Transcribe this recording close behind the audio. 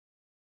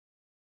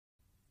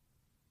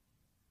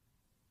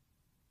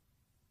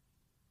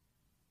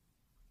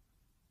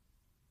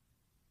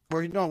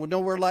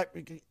We're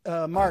like,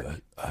 Mark.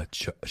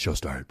 Show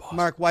started, boss.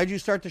 Mark, why'd you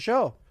start the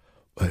show?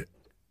 But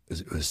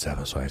it was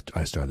 7, so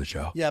I started the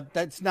show. Yeah,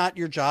 that's not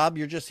your job.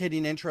 You're just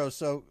hitting intro.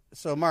 So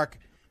Mark,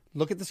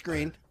 look at the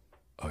screen.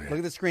 Okay. Look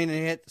at the screen and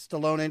hit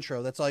Stallone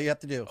intro. That's all you have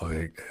to do.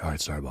 Okay. All right,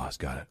 sorry, boss.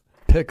 Got it.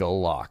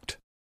 Pickle locked.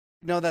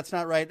 No, that's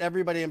not right.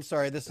 Everybody, I'm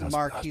sorry. This is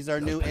Mark. He's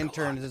our new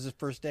intern. This is his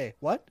first day.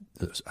 What?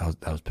 That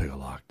was pickle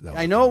locked.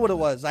 I know what it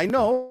was. I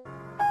know.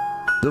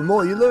 The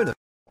more you learn it.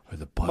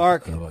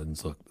 Mark. The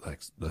buttons look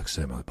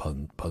similar.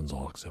 Puns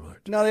all look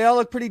similar. No, they all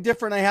look pretty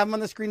different. I have them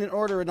on the screen in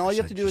order, and all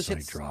you have to do is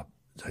hit.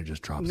 I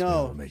just drop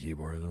no on my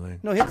keyboard or something.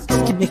 No,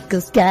 hit.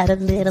 Nichols got a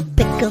little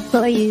pickle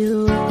for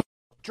you.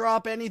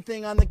 Drop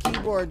anything on the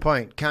keyboard.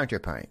 Point,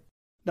 counterpoint.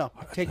 No,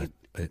 take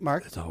it,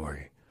 Mark. It's not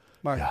working.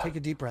 Mark, take a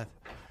deep breath.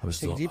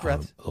 Take a deep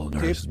breath. I'm a little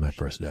nervous. It's my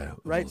first day.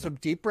 Right, so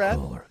deep breath.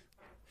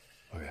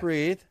 Okay.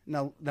 Breathe.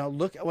 Now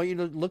look. I want you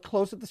to look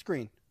close at the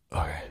screen.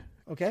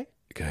 Okay.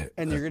 Okay.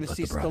 And you're going to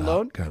see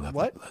Stallone.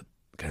 What?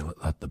 Can I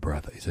let the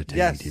breath out? You said take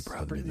yes. a deep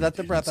breath. Let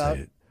the breath out.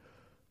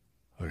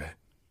 Okay.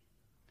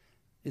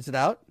 Is it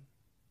out?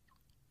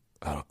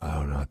 I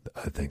don't know.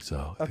 I think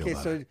so. Okay,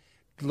 so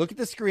look at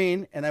the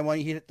screen, and I want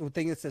you to hit the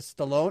thing that says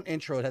Stallone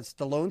intro. It has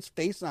Stallone's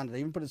face on it. They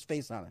even put his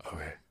face on it.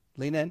 Okay.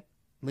 Lean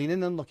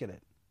in and look at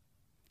it.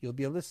 You'll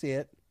be able to see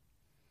it.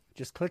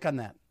 Just click on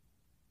that.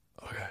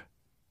 Okay.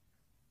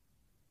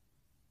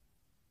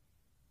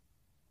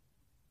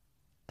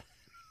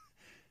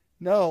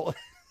 No.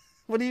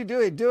 What are you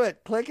doing? Do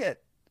it. Click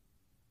it.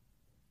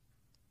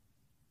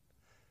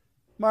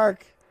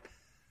 Mark.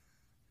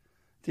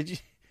 Did you?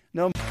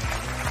 No.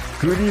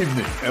 Good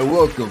evening and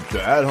welcome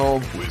to At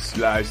Home with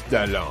Sly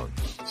Stallone.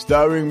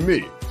 Starring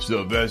me,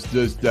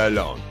 Sylvester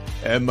Stallone,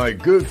 and my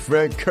good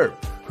friend Kurt,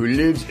 who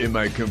lives in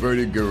my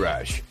converted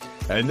garage.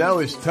 And now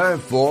it's time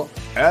for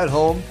At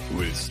Home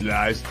with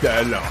Sly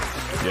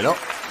Stallone. You know?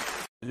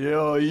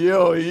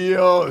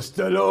 Yo,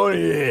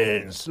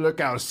 Stallonians. Look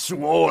how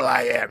swole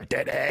I am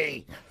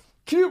today.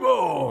 Come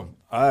on.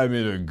 I'm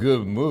in a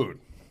good mood.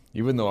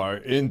 Even though our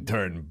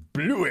intern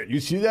blew it. You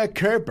see that,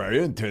 Kurt? Our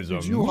intern's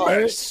a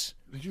mess.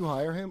 Did you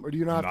hire him, or do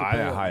you not have to I pay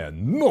didn't him? hire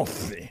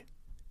nothing.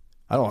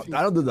 I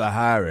don't do the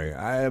hiring.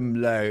 I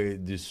am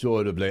like the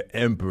sort of like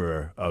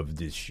emperor of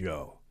this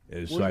show.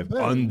 It's like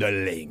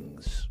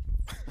underlings.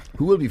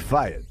 Who will be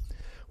fired?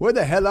 Where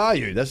the hell are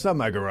you? That's not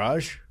my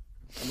garage.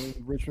 I'm in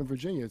Richmond,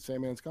 Virginia, at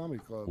Same Man's Comedy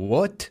Club.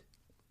 What?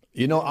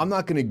 You know, I'm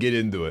not going to get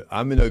into it.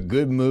 I'm in a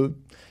good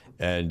mood,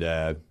 and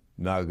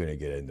not going to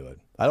get into it.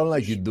 I don't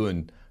like you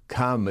doing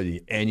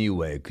comedy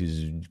anyway,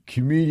 because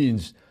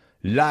comedians'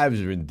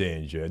 lives are in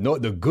danger. No,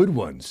 the good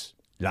ones'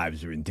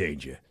 lives are in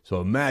danger. So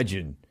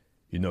imagine,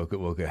 what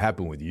could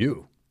happen with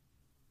you.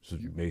 So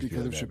it makes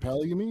because of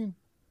Chappelle, you mean?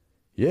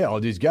 Yeah, all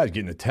these guys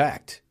getting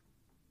attacked.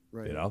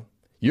 Right.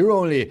 Your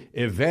only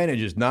advantage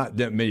is not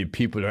that many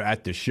people are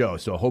at the show,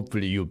 so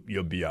hopefully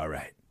you'll be all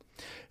right.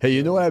 Hey,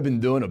 you know what I've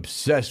been doing?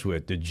 Obsessed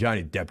with the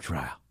Johnny Depp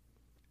trial.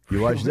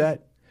 You watch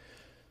that?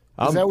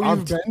 Is that where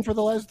you've been for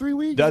the last 3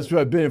 weeks? That's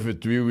where I've been for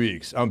 3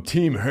 weeks. I'm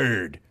Team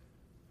Heard.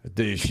 I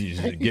think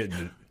she's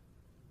getting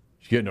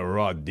a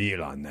raw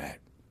deal on that.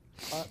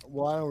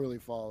 Well, I don't really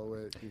follow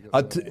it.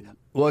 I'll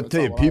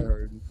tell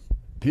you,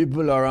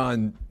 people are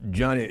on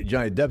Johnny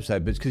Depp's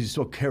side, but it's because he's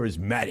so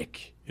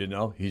charismatic.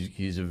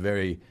 He's a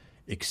very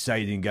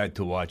exciting guy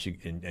to watch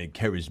and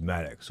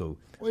charismatic. So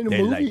in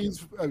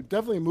movies,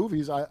 definitely in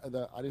movies, I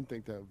didn't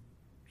think that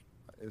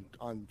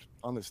on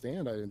the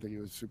stand, I didn't think he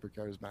was super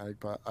charismatic.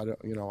 But I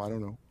don't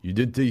know. You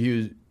didn't think he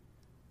was?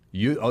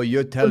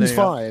 You're telling? He's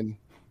fine.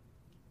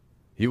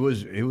 He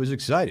was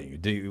exciting.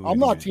 I'm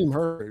not Team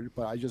Heard,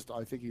 but I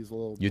think he's a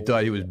little. You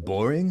thought he was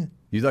boring?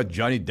 You thought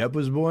Johnny Depp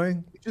was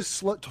boring? He just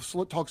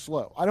talk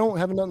slow. I don't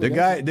have nothing.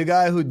 The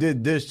guy who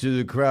did this to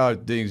the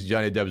crowd thinks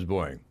Johnny Depp's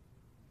boring.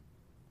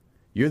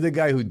 You're the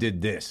guy who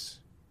did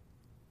this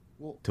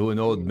to an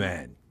old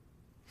man.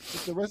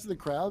 If the rest of the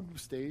crowd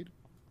stayed.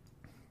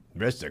 The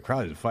rest of the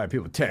crowd is 5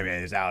 people. 10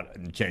 minutes out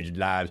and changing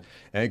lives,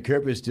 and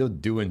Kirk is still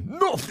doing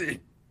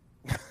nothing.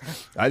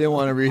 I didn't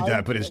want to read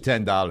that, but it's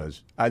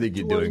 $10. I think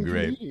you're doing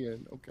great.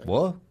 Okay.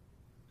 What?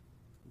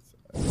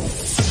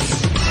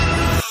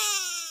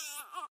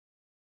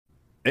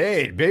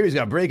 Hey, baby's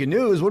got breaking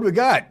news. What do we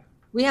got?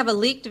 We have a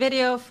leaked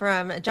video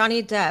from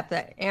Johnny Depp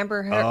that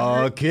Amber Heard.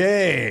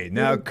 Okay,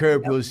 now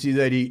Kirk will see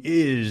that he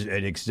is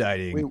an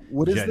exciting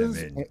what is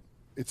gentleman. This?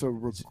 It's a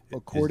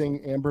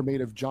recording Amber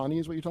made of Johnny,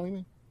 is what you're telling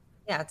me?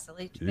 Yeah, it's a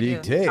leaked video.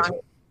 Leaked tape.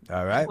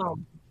 All right.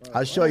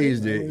 I'll show you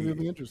the. It'll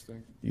be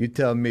interesting. You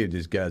tell me if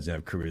this guy doesn't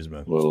have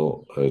charisma.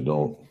 Well, I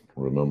don't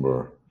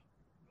remember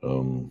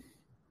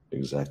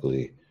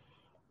exactly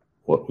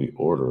what we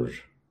ordered,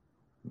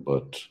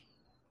 but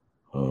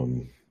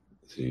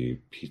the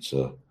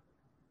pizza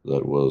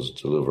that was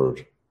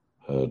delivered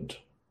had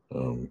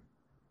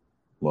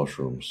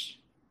mushrooms,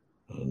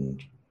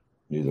 and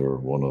neither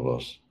one of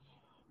us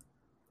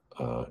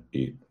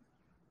eat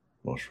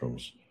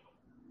mushrooms.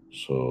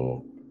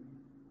 So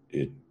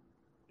it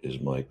is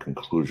my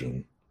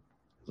conclusion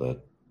that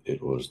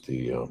it was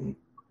the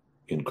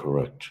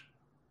incorrect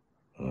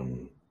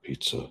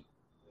pizza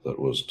that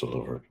was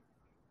delivered.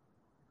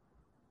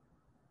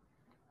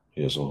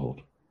 He is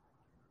old.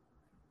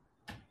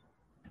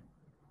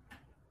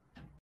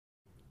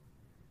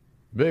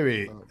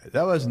 Baby,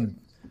 that wasn't.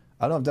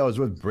 I don't know if that was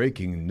what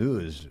breaking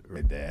news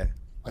right there.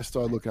 I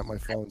started looking at my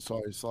phone.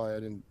 Sorry, I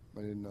didn't.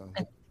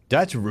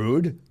 That's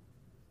rude.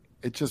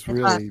 It just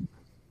really.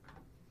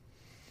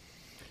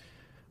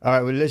 All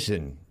right, well,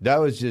 listen. That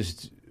was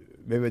just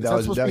maybe that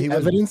was supposed that to he be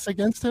was. evidence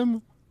against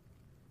him.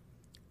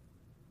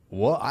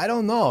 Well, I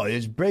don't know.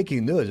 It's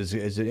breaking news.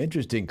 It's an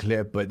interesting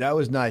clip, but that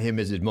was not him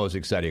as his most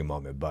exciting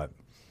moment. But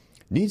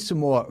needs some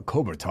more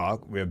Cobra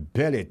talk. We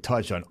barely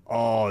touched on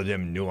all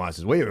them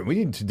nuances. Wait a minute, we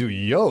need to do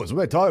yos.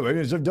 We're talking about.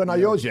 We haven't done our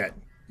yos yet.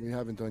 We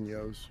haven't done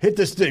yos. Hit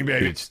this thing,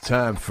 baby. It's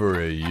time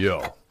for a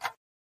yo.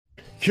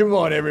 Come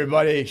on,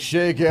 everybody.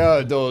 Shake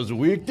out those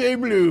weekday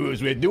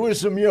blues. We're doing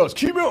some yos.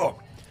 Come on.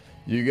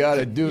 You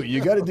gotta do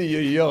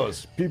your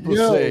yos. People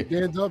say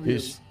Dan W.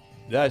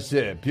 That's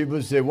it.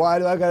 People say, why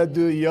do I gotta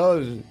do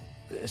yos?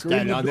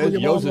 Standing on there,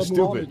 yos are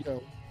stupid.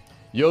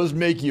 Yos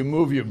make you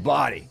move your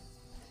body.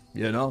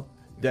 You know?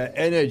 That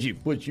energy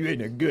puts you in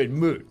a good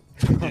mood.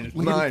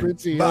 Mind,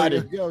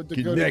 body,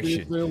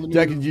 connection.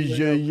 That can use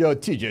your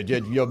teacher,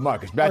 your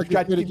Marcus. That's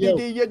a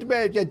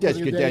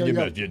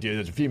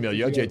female,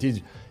 yo.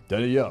 JT's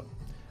done it, yo.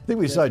 I think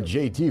we saw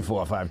JT 4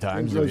 or 5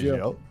 times. Tim Jones,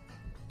 yo.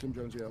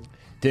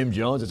 Tim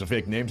Jones, it's a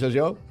fake name, says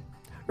yo.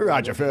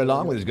 Roger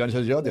Fairlawn with his gun,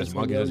 says yo. There's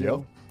Monkey, says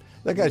yo.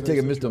 That guy's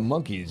taking Mr.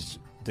 Monkey's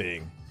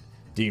thing.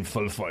 Dean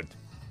Fulford.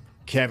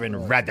 Kevin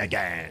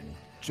Radigan.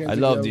 I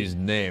love these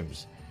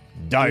names.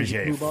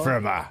 Darje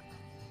Firma.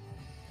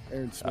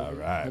 Aaron Smith. All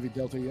right. Heavy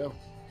Delta, yo.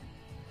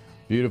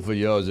 Beautiful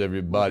yos,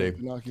 everybody.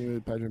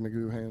 Knocking Patrick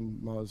McGoohan,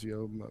 Maz,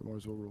 yo.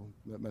 Mars Oral,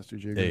 Master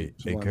J.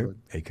 Hey, Kurt.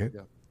 Yeah.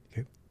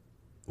 Kurt.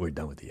 We're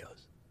done with the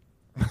yos.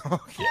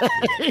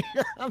 Okay.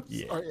 I'm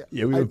sorry.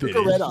 Yeah, we I were took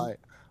a red eye.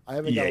 I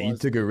haven't got you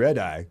took a red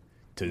eye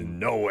to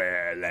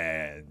nowhere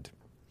land.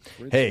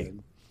 Hey,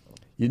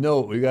 you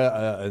know, we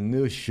got a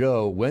new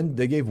show. When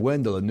they gave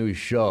Wendell a new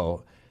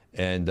show,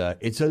 and I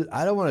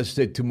don't want to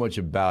say too much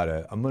about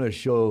it. I'm going to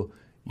show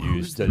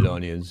you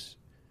Stallonians.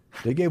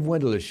 They gave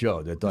Wendell a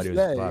show. They thought he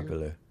was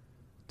popular.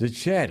 The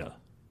channel.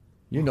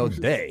 You know,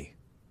 they.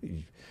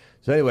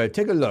 So anyway,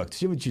 take a look.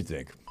 See what you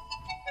think.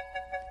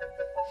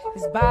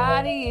 His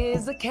body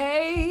is a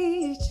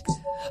cage,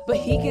 but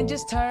he can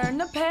just turn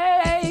the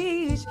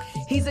page.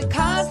 He's a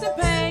constant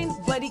pain,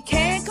 but he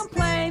can't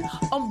complain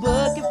on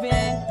book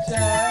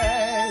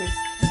adventures.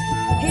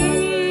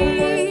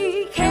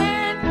 He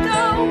can't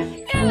go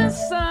in the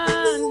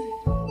sun.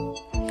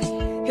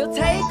 He'll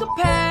take a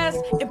pass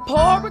and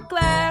pour a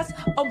glass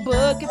on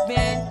book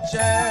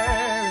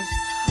adventures.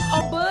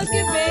 On book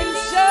adventures.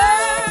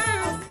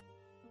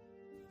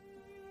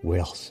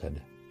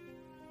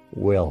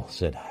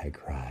 Wilson, I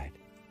cried.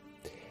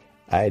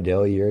 I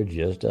know you're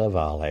just a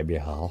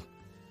volleyball.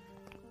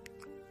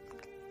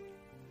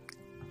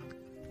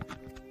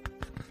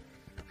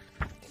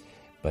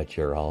 But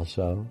you're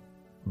also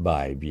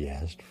my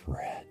best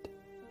friend.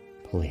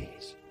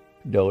 Please,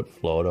 don't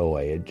float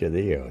away into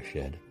the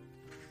ocean.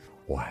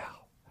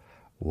 Wow,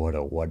 what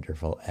a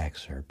wonderful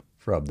excerpt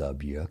from the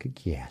book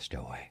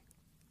Castaway.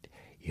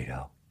 You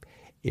know,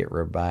 it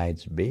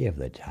reminds me of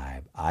the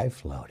time I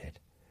floated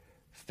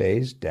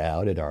face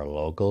down in our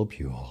local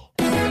pool.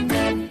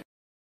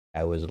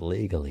 I was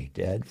legally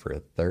dead for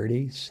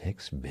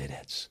 36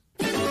 minutes.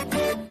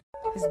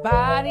 His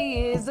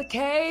body is a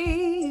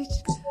cage,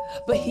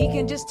 but he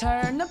can just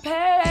turn the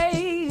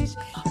page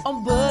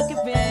on book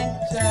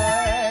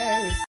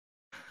adventures.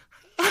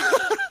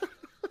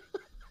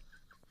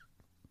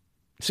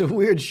 It's a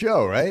weird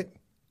show, right?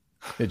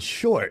 It's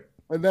short.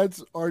 And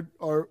that's our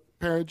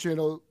parent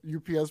channel,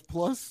 UPS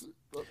Plus.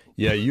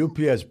 Yeah,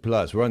 UPS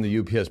Plus. We're on the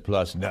UPS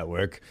Plus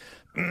network.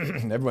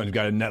 Everyone's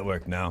got a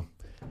network now.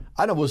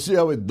 I know. We'll see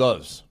how it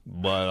does,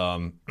 but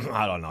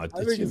I don't know. I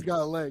think he's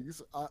got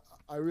legs.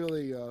 I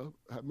really am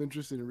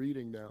interested in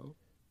reading now.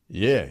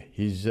 Yeah,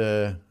 he's.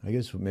 I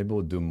guess maybe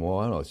we'll do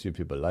more. I don't know. See if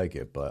people like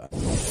it, but.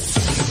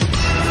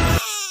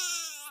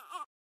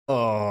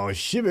 Oh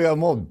shit! We got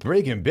more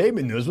breaking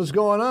baby news. What's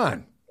going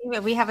on?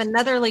 We have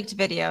another leaked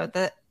video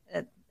that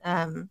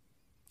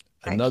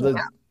another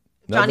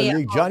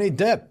leak. Johnny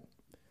Depp.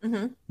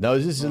 Mm-hmm. Now,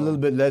 is this a little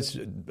bit less,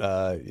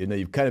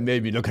 you've kind of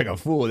made me look like a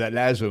fool. That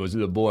last one was a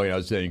little boring. I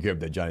was saying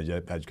that Johnny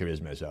Depp had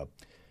careers mess up.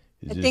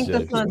 I think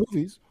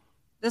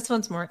this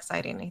one's more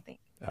exciting, I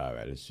think. All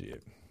right, let's see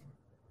it.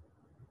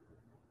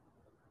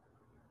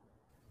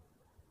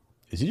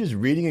 Is he just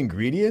reading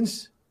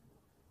ingredients?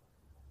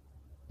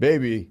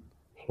 Baby.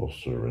 Full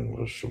serving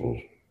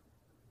vegetables.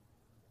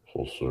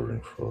 Full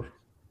serving fruit.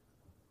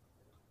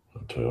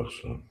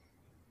 Antioxidant.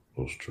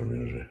 Boost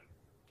immunity.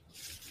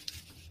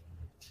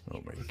 Oh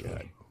my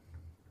God.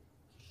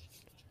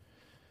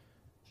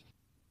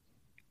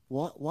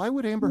 Why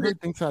would Amber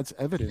Heard think that's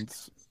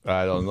evidence?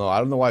 I don't know. I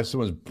don't know why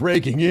someone's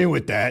breaking in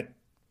with that.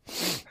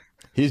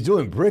 He's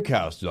doing Brick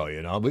House, though,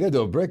 you know. We got to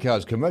do a Brick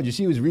House commercial. You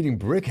see he was reading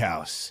Brick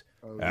House.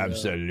 Oh, yeah.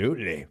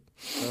 Absolutely.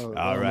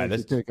 All right,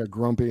 let's take a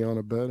grumpy on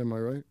a bed. Am I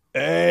right?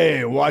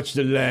 Hey, watch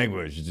the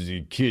language. This is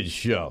a kid's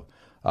show.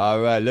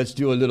 All right, let's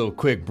do a little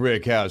quick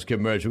Brick House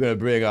commercial. We're going to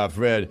bring our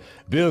friend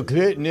Bill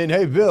Clinton in.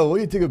 Hey, Bill, what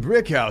do you think of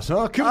Brick House,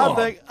 huh? Come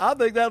on. I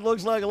think that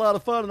looks like a lot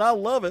of fun, and I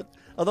love it.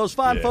 Those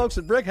fine folks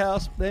at Brick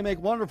House, they make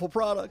wonderful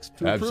products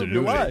to improve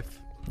your life.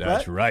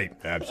 That's right.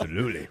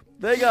 Absolutely.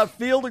 They got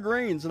Field of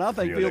Greens, and I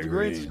think Field of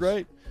Greens is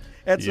great.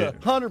 It's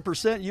 100%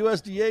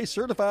 USDA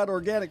certified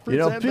organic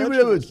fruits and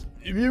vegetables.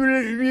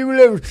 People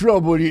have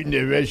trouble eating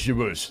their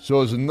vegetables,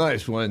 so it's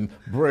nice when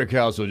Brick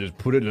House will just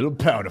put it in a little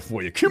powder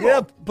for you. Come on.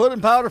 Yeah, put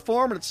in powder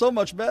form, and it's so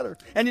much better.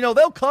 And,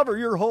 they'll cover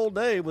your whole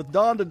day with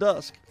dawn to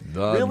dusk.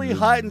 Really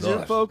heightens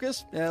your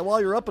focus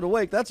while you're up and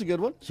awake. That's a good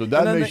one. So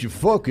that makes you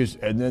focus,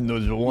 and then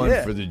there's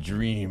one for the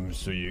dreams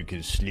so you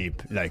can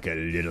sleep like a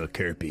little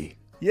Kirby.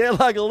 Yeah,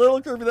 like a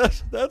little Kirby.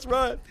 That's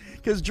right.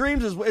 Because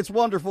dreams it's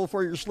wonderful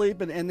for your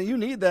sleep, and you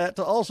need that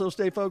to also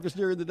stay focused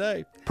during the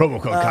day.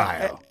 Promo code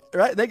Kyle.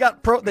 Right? They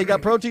got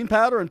protein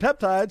powder and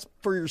peptides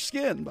for your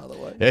skin, by the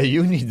way. Hey,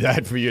 you need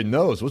that for your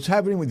nose. What's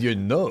happening with your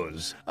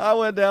nose? I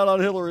went down on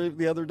Hillary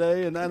the other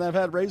day, and I've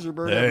had razor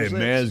burn ever since.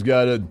 Man's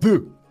got to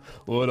do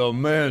what a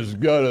man's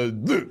got to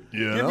do.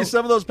 Give me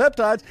some of those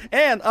peptides,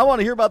 and I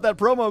want to hear about that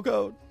promo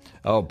code.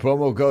 Oh,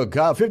 promo code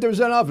Kyle,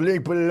 50% off,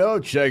 link below.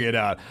 Check it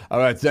out. All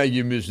right, thank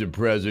you, Mr.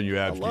 President. You're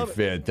absolutely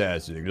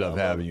fantastic. Love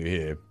having you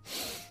here.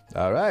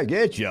 All right,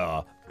 get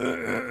y'all.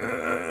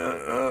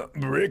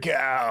 Brick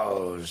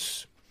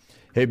House.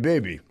 Hey,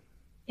 baby.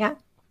 Yeah?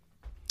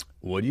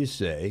 What do you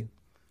say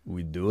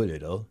we do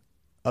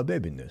a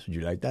baby news? Would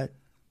you like that?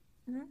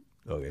 Mm-hmm.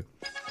 Okay.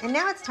 And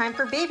now it's time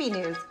for baby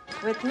news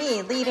with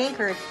me, lead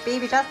anchor,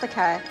 Baby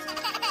Jessica.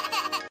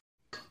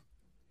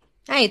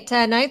 Hi,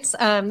 tonight's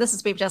this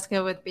is Baby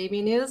Jessica with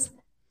Baby News.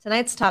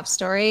 Tonight's top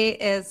story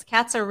is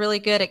cats are really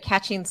good at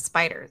catching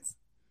spiders.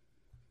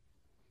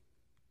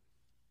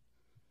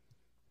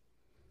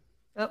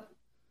 Oh,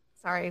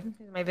 sorry,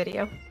 here's my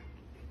video.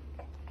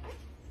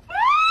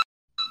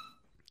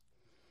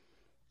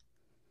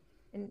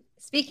 And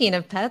speaking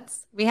of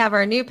pets, we have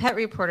our new pet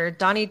reporter,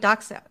 Donnie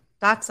Dotson.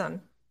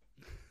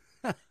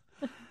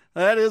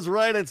 That is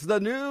right. It's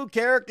the new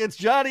character. It's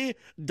Donnie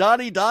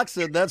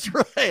Dotson. That's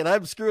right.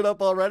 I'm screwed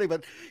up already,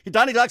 but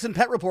Donnie Dotson,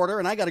 pet reporter,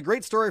 and I got a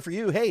great story for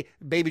you. Hey,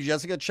 Baby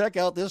Jessica, check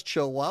out this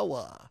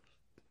chihuahua.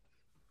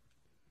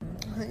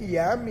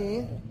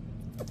 Yummy.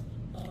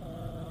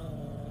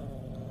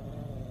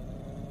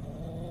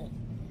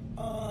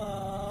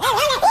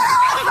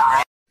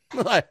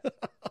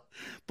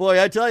 Boy,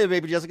 I tell you,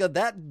 Baby Jessica,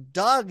 that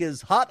dog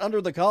is hot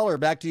under the collar.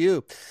 Back to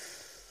you.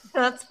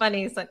 That's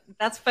funny.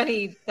 That's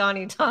funny,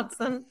 Donnie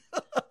Dotson.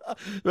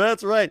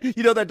 That's right.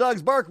 That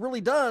dog's bark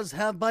really does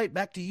have bite.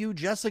 Back to you,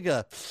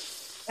 Jessica.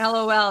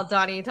 LOL,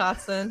 Donnie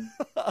Dotson.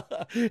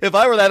 If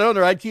I were that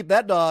owner, I'd keep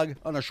that dog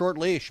on a short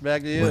leash.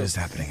 Back to you. What is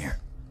happening here?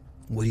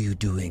 What are you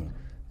doing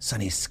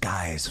Sunny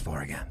Skies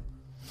for again?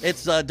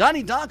 It's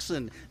Donnie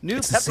Dotson, new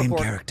It's pet the same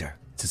reporter. character.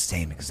 It's the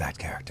same exact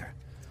character.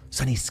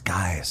 Sunny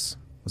Skies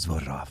was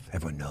voted off.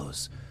 Everyone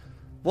knows.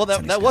 Well,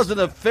 that wasn't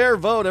a fair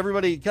vote.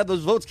 Everybody,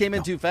 those votes came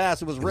in too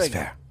fast. It was rigged. It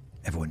was fair.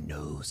 Everyone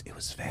knows it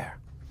was fair.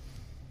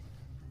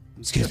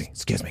 Excuse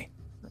me.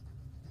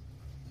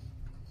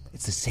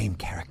 It's the same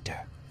character.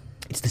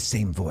 It's the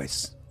same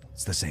voice.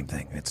 It's the same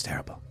thing. It's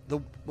terrible.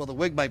 The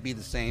wig might be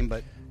the same,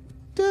 but...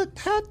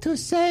 Had to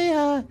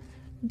say,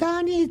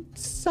 Donnie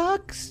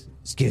sucks.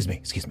 Excuse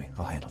me.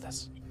 I'll handle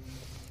this.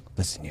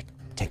 Listen, you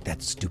take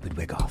that stupid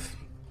wig off.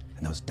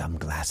 And those dumb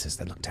glasses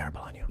that look terrible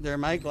on you. They're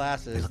my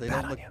glasses. They look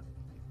bad on you.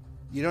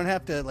 You don't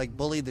have to,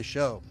 bully the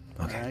show.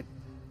 Okay. Right?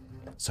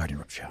 Sorry to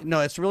interrupt, show.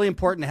 No, it's really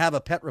important to have a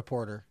pet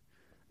reporter.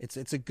 It's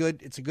a good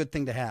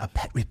thing to have. A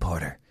pet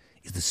reporter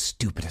is the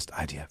stupidest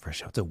idea for a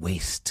show. It's a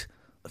waste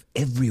of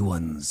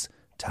everyone's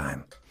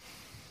time.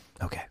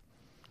 Okay.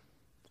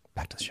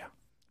 Back to the show.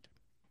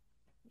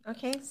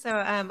 Okay, so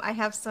I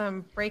have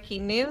some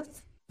breaking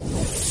news.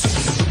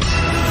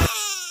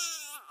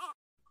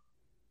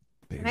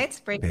 Tonight's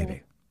breaking.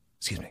 Baby,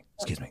 excuse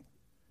me.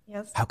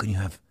 Yes. How can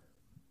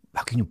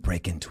you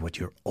break into what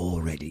you're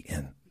already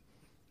in?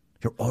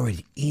 You're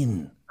already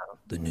in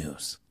the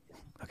news.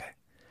 Okay.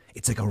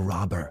 It's like a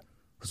robber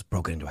who's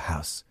broken into a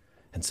house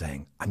and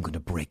saying, I'm going to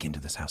break into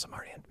this house I'm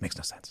already in. Makes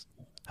no sense.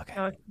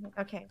 Okay.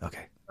 Okay.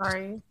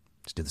 Sorry.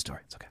 Just do the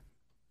story. It's okay.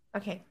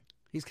 Okay.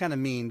 He's kind of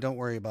mean. Don't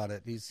worry about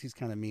it. He's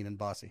kind of mean and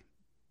bossy.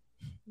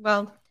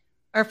 Well,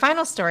 our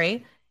final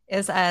story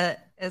is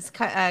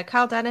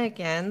Kyle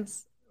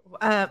Dunnigan's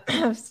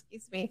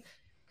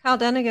Kyle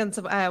Dunnigan's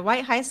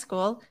White High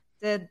School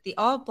did the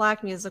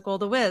all-black musical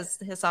The Wiz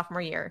his sophomore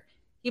year.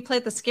 He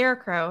played the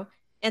Scarecrow,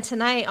 and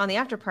tonight on the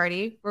after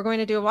party, we're going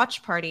to do a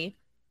watch party.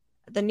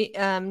 The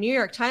New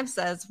York Times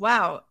says,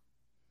 wow,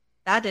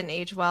 that didn't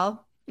age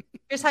well.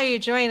 Here's how you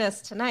join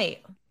us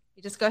tonight.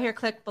 You just go here,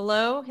 click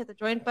below, hit the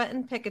join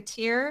button, pick a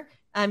tier.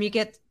 You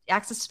get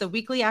access to the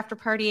weekly after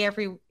party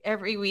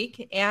every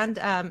week and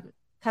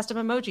custom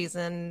emojis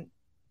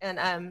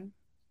and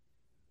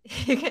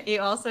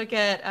you also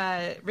get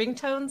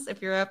ringtones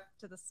if you're up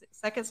to the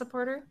second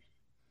supporter.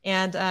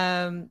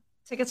 And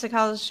tickets to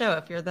Kyle's show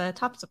if you're the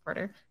top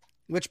supporter.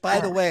 Which, by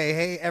the way,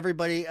 hey,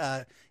 everybody,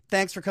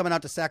 thanks for coming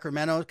out to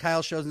Sacramento.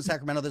 Kyle's shows in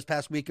Sacramento this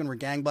past weekend were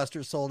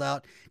gangbusters, sold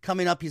out.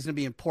 Coming up, he's going to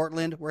be in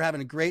Portland. We're having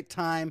a great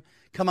time.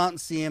 Come out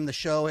and see him. The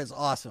show is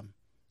awesome.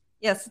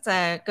 Yes, it's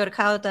go to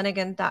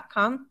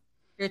kyledunnigan.com for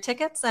your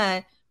tickets.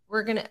 I'm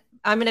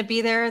gonna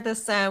be there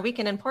this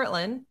weekend in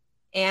Portland,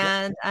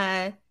 and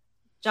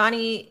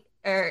Johnny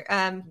or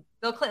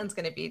Bill Clinton's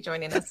gonna be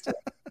joining us too.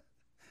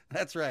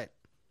 That's right.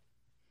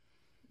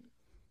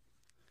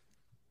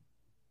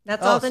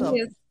 That's all the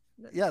news.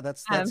 Yeah,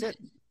 that's it.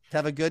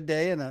 Have a good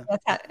day and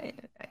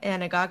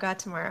a gaga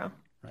tomorrow.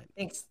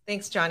 Right.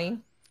 Thanks, Johnny.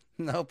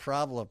 No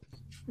problem.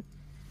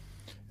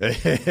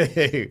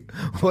 Hey,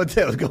 what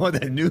the hell's going on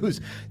in the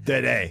news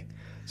today?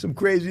 Some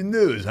crazy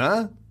news,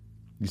 huh?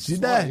 You see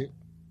that?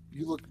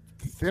 You look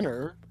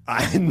thinner.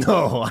 I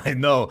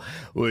know.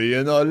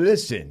 Well,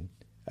 listen.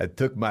 I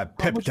took my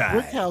peptides. How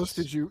much brick house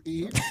did you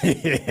eat?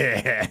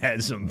 Yeah, I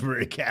had some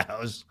brick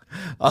house.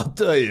 I'll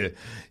tell you,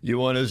 you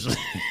want to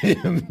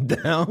slim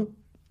down?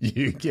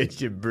 You get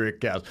your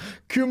brick house.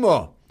 Come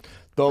on.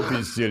 Don't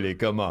be silly.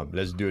 Come on.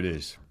 Let's do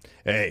this.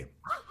 Hey,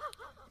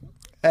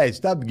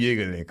 stop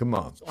giggling. Come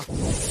on.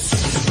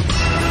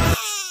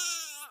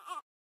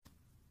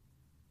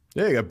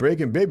 Yeah, you got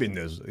breaking baby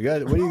news. What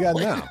do you got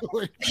now?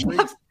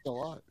 A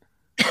lot.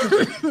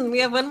 We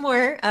have one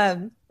more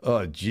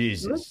Oh,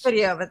 Jesus.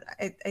 video, but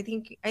I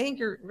think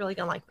you're really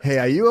gonna like this. Hey,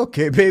 are you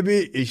okay, baby?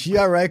 Is she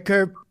all right,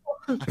 Kurt?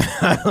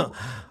 I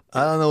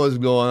don't know what's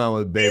going on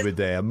with baby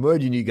today. I'm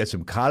worried you got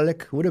some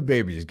colic. What do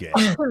babies get?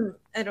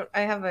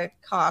 I have a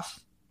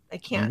cough. I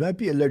can't. You might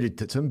be allergic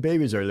to. Some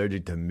babies are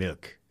allergic to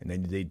milk, and they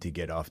need to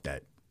get off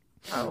that.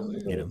 Oh,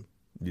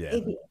 Yeah.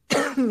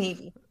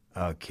 maybe.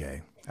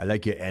 Okay. I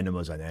like your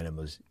animals on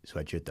animals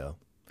sweatshirt, though.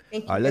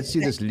 Thank you. All right, let's see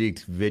this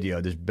leaked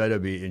video. This better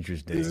be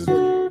interesting.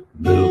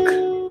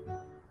 Milk.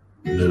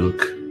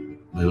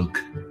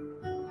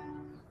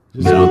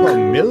 Is this all about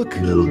milk?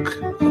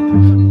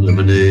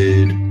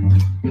 Lemonade.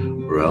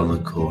 Around the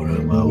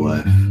corner, my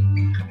wife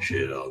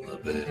shit on the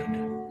bed.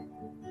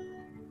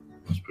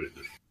 That's pretty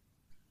good.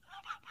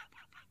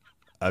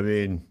 I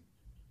mean,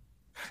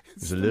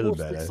 it's a little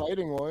better.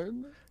 Exciting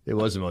one. It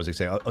was the most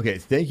exciting. Okay,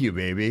 thank you,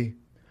 baby.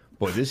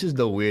 Boy, this is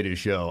the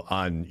weirdest show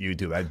on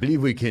YouTube. I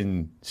believe we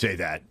can say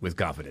that with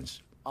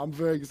confidence. I'm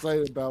very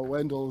excited about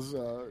Wendell's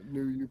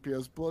new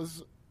UPS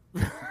Plus.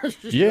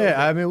 Yeah,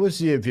 I mean, we'll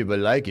see if people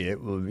like it.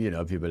 Well,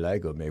 if people like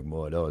it, we'll make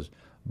more of those.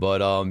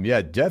 But,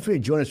 yeah, definitely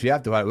join us for the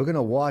after party. We're going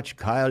to watch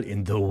Kyle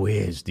in The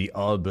Wiz, the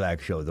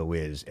all-black show, The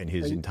Wiz, and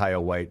his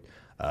entire white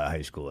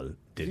high school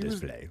did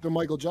this play. The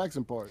Michael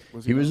Jackson part.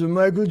 He was the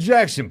Michael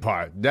Jackson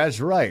part. That's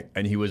right.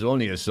 And he was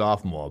only a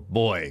sophomore.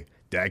 Boy,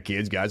 that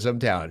kid's got some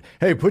talent.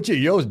 Hey, put your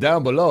yos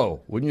down below,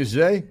 wouldn't you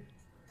say?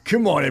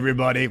 Come on,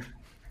 everybody.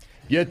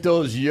 Get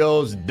those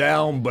yos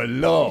down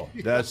below.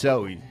 That's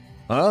how we...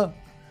 Huh?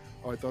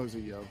 Oh, I thought it was a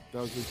yo.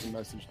 That was just a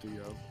message to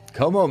yo.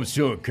 Come home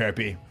soon,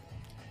 Kirby.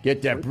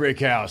 Get that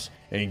brick house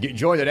and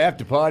join that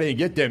after party and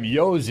get them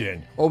yos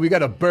in. Oh, we got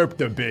to burp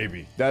the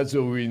baby. That's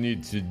what we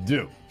need to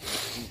do.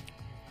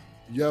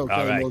 Yo,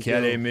 all right,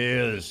 Kelly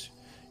Mills.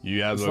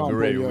 You have a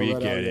great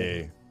weekend,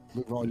 eh?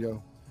 Move on,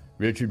 yo.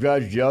 Richard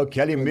Rogers, yo.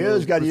 Kelly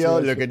Mills got yo.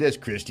 Look at this.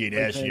 Christine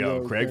S,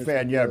 yo. Craig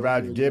Fan, yo.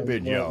 Roger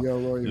Dippin, yo.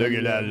 Look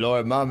at that.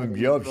 Lord Mama,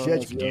 yo.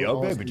 Shit,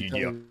 yo. Baby,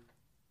 yo.